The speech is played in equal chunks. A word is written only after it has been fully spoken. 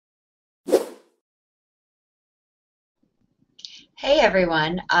Hey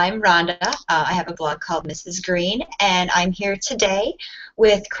everyone, I'm Rhonda. I have a blog called Mrs. Green, and I'm here today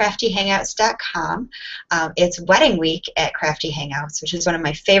with craftyhangouts.com. It's wedding week at Crafty Hangouts, which is one of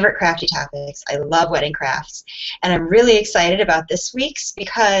my favorite crafty topics. I love wedding crafts, and I'm really excited about this week's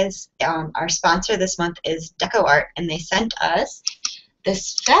because our sponsor this month is DecoArt, and they sent us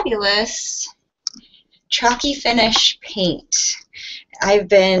this fabulous chalky finish paint. I've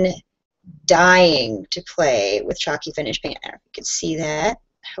been dying to play with chalky finish paint. I don't know if you can see that,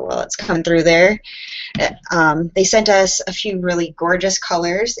 how well it's coming through there. They sent us a few really gorgeous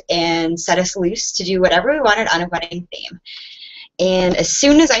colors and set us loose to do whatever we wanted on a wedding theme. And as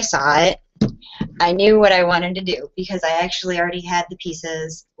soon as I saw it, I knew what I wanted to do because I actually already had the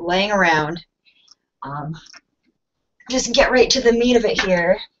pieces laying around. Just get right to the meat of it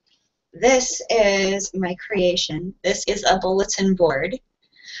here. This is my creation. This is a bulletin board.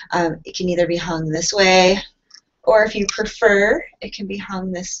 It can either be hung this way, or if you prefer, it can be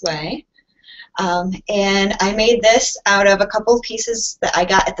hung this way. And I made this out of a couple of pieces that I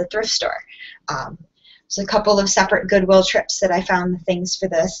got at the thrift store. So a couple of separate Goodwill trips that I found the things for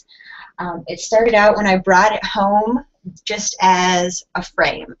this. It started out when I brought it home just as a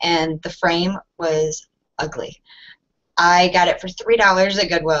frame, and the frame was ugly. I got it for $3 at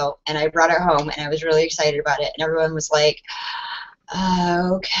Goodwill, and I brought it home, and I was really excited about it, and everyone was like,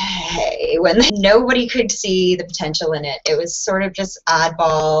 okay, when nobody could see the potential in it. It was sort of just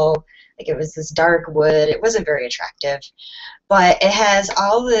oddball, like it was this dark wood. It wasn't very attractive, but it has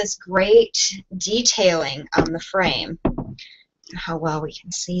all this great detailing on the frame. How well we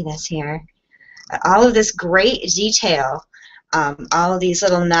can see this here. All of this great detail, all of these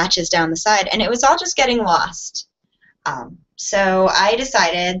little notches down the side, and it was all just getting lost. So I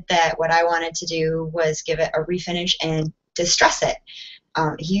decided that what I wanted to do was give it a refinish and distress it.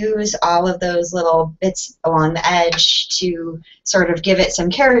 Use all of those little bits along the edge to sort of give it some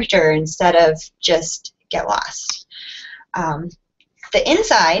character instead of just get lost. The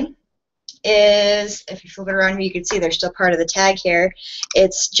inside is, if you flip it around, you can see there's still part of the tag here.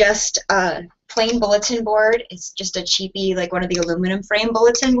 It's just a plain bulletin board. It's just a cheapy, like one of the aluminum frame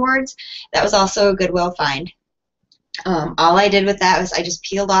bulletin boards. That was also a Goodwill find. All I did with that was I just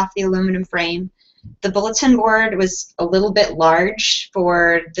peeled off the aluminum frame. The bulletin board was a little bit large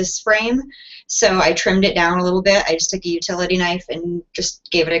for this frame, so I trimmed it down a little bit. I just took a utility knife and just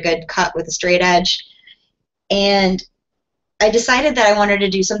gave it a good cut with a straight edge. And I decided that I wanted to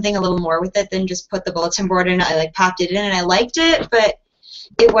do something a little more with it than just put the bulletin board in. I popped it in and I liked it, but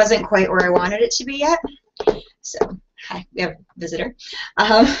it wasn't quite where I wanted it to be yet. So, hi, we have a visitor.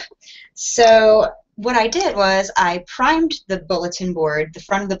 So what I did was I primed the bulletin board, the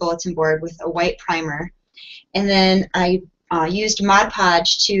front of the bulletin board, with a white primer, and then I used Mod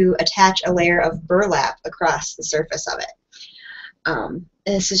Podge to attach a layer of burlap across the surface of it.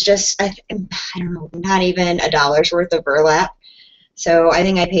 This is just, I don't know, not even $1 worth of burlap. So I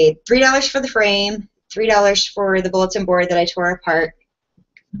think I paid $3 for the frame, $3 for the bulletin board that I tore apart.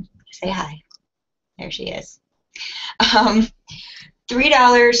 Say hi. There she is.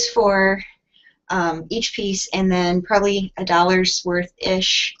 $3 for each piece, and then probably $1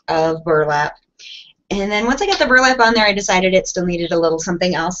 worth-ish of burlap. And then once I got the burlap on there, I decided it still needed a little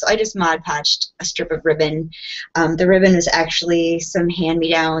something else, so I just Mod Podged a strip of ribbon. The ribbon was actually some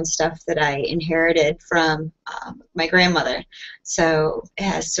hand-me-down stuff that I inherited from my grandmother, so it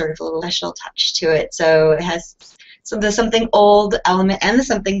has sort of a little special touch to it. So it has the something old element and the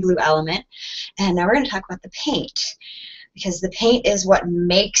something blue element. And now we're going to talk about the paint, because the paint is what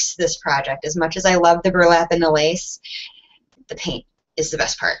makes this project. As much as I love the burlap and the lace, the paint is the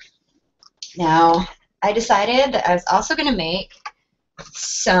best part. Now, I decided that I was also going to make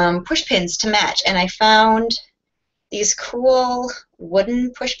some push pins to match, and I found these cool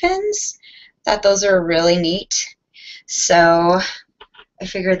wooden push pins. Thought those are really neat, so I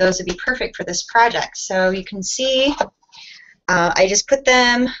figured those would be perfect for this project. So you can see I just put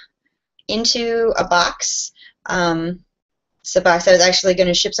them into a box. It's a box I was actually going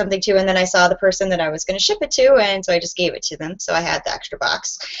to ship something to, and then I saw the person that I was going to ship it to, and so I just gave it to them, so I had the extra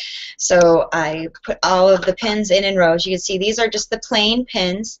box. So I put all of the pins in rows. You can see these are just the plain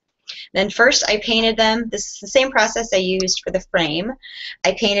pins. Then first I painted them. This is the same process I used for the frame.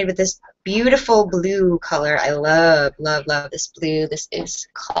 I painted with this beautiful blue color. I love, love, love this blue. This is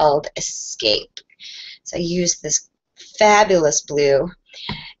called Escape. So I used this fabulous blue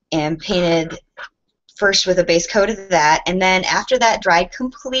and painted first with a base coat of that, and then after that dried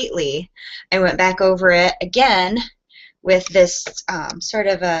completely, I went back over it again with this sort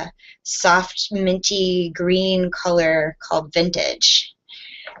of a soft minty green color called Vintage.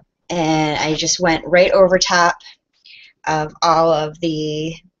 And I just went right over top of all of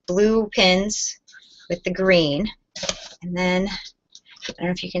the blue pins with the green. And then, I don't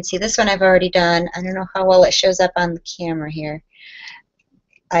know if you can see this one I've already done. I don't know how well it shows up on the camera here.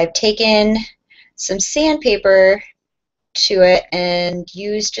 I've taken some sandpaper to it and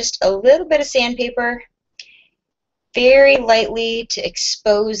used just a little bit of sandpaper very lightly to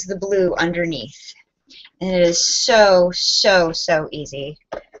expose the blue underneath. And it is so, so, so easy.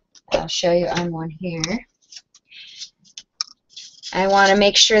 I'll show you on one here. I want to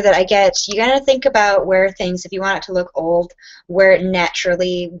make sure that you got to think about where things, if you want it to look old, where it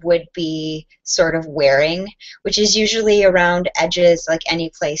naturally would be sort of wearing, which is usually around edges, like any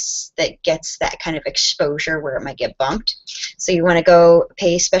place that gets that kind of exposure where it might get bumped. So you want to go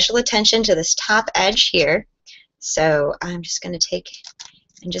pay special attention to this top edge here. So I'm just going to take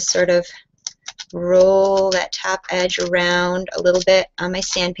and just sort of roll that top edge around a little bit on my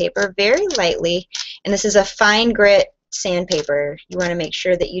sandpaper very lightly. And this is a fine grit sandpaper. You want to make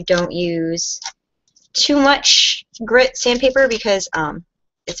sure that you don't use too much grit sandpaper because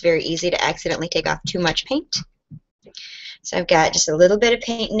it's very easy to accidentally take off too much paint. So I've got just a little bit of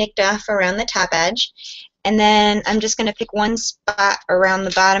paint nicked off around the top edge, and then I'm just going to pick one spot around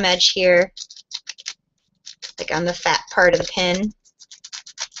the bottom edge here, like on the fat part of the pin,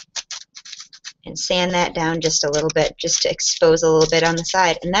 and sand that down just a little bit just to expose a little bit on the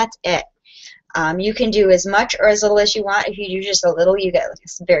side, and that's it. You can do as much or as little as you want. If you do just a little, you get like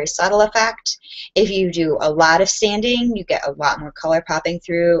a very subtle effect. If you do a lot of sanding, you get a lot more color popping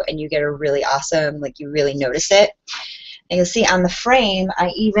through, and you get a really awesome, like you really notice it. And you'll see on the frame, I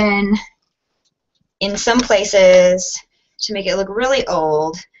even, in some places, to make it look really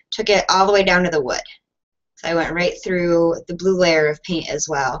old, took it all the way down to the wood. So I went right through the blue layer of paint as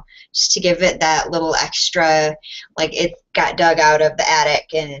well, just to give it that little extra, like it got dug out of the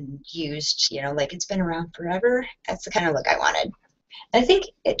attic and used, you know, like it's been around forever. That's the kind of look I wanted. I think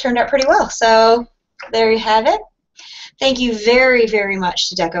it turned out pretty well. So there you have it. Thank you very, very much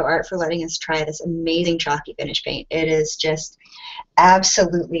to DecoArt for letting us try this amazing chalky finish paint. It is just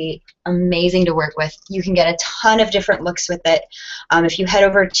absolutely amazing to work with. You can get a ton of different looks with it. If you head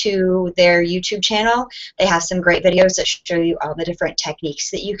over to their YouTube channel, they have some great videos that show you all the different techniques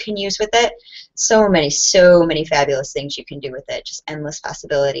that you can use with it. So many fabulous things you can do with it. Just endless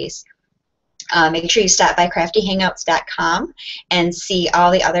possibilities. Make sure you stop by craftyhangouts.com and see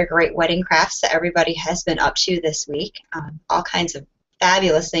all the other great wedding crafts that everybody has been up to this week. All kinds of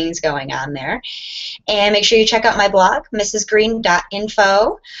fabulous things going on there. And make sure you check out my blog,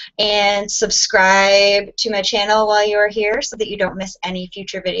 mrsgreen.info, and subscribe to my channel while you're here so that you don't miss any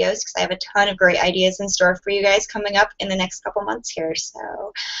future videos, because I have a ton of great ideas in store for you guys coming up in the next couple months here.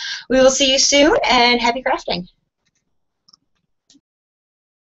 So we will see you soon, and happy crafting.